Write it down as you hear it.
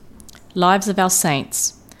Lives of our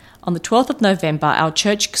Saints. On the 12th of November, our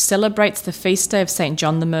church celebrates the feast day of St.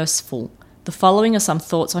 John the Merciful. The following are some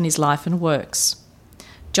thoughts on his life and works.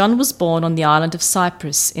 John was born on the island of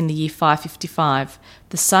Cyprus in the year 555,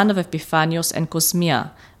 the son of Epiphanios and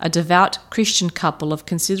Cosmia, a devout Christian couple of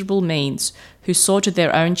considerable means who saw to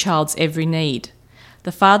their own child's every need.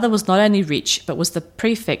 The father was not only rich, but was the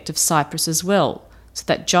prefect of Cyprus as well, so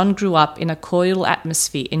that John grew up in a cordial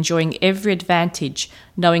atmosphere, enjoying every advantage,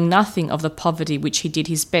 knowing nothing of the poverty which he did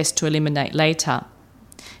his best to eliminate later.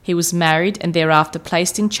 He was married and thereafter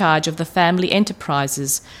placed in charge of the family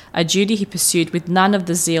enterprises, a duty he pursued with none of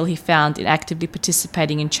the zeal he found in actively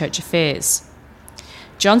participating in church affairs.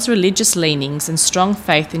 John's religious leanings and strong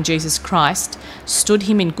faith in Jesus Christ stood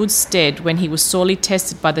him in good stead when he was sorely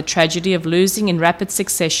tested by the tragedy of losing in rapid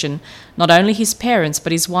succession not only his parents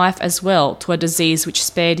but his wife as well to a disease which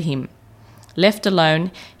spared him. Left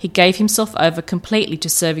alone, he gave himself over completely to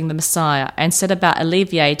serving the Messiah and set about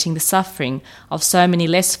alleviating the suffering of so many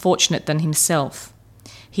less fortunate than himself.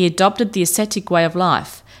 He adopted the ascetic way of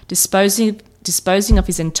life, disposing of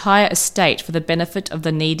his entire estate for the benefit of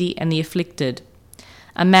the needy and the afflicted.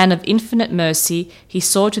 A man of infinite mercy, he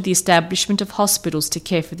saw to the establishment of hospitals to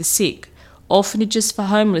care for the sick, orphanages for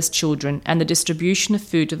homeless children, and the distribution of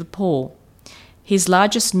food to the poor. His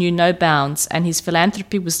largesse knew no bounds, and his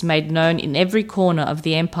philanthropy was made known in every corner of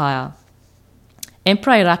the empire.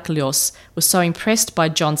 Emperor Heraclius was so impressed by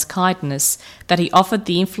John's kindness that he offered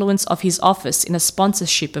the influence of his office in a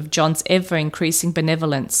sponsorship of John's ever-increasing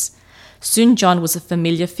benevolence. Soon John was a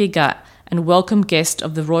familiar figure and welcome guest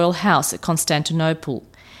of the royal house at Constantinople.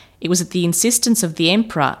 It was at the insistence of the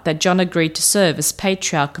emperor that John agreed to serve as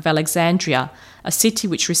Patriarch of Alexandria, a city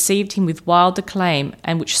which received him with wild acclaim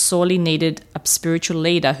and which sorely needed a spiritual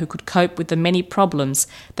leader who could cope with the many problems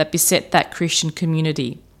that beset that Christian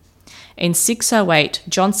community. In 608,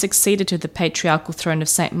 John succeeded to the patriarchal throne of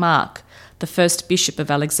St. Mark, the first bishop of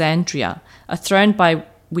Alexandria, a throne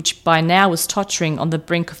which by now was tottering on the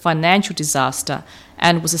brink of financial disaster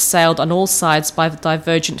and was assailed on all sides by the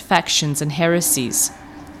divergent factions and heresies.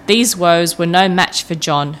 These woes were no match for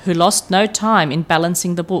John, who lost no time in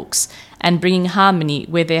balancing the books and bringing harmony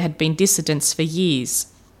where there had been dissidence for years.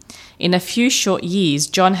 In a few short years,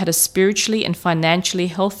 John had a spiritually and financially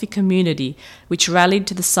healthy community which rallied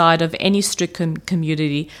to the side of any stricken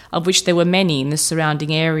community, of which there were many in the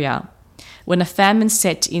surrounding area. When a famine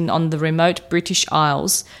set in on the remote British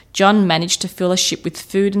Isles, John managed to fill a ship with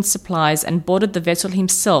food and supplies and boarded the vessel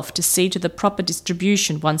himself to see to the proper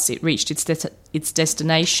distribution once it reached its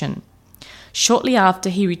destination. Shortly after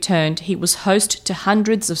he returned, he was host to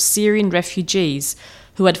hundreds of Syrian refugees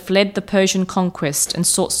who had fled the Persian conquest and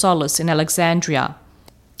sought solace in Alexandria.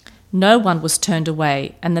 No one was turned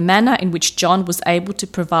away, and the manner in which John was able to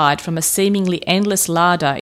provide from a seemingly endless larder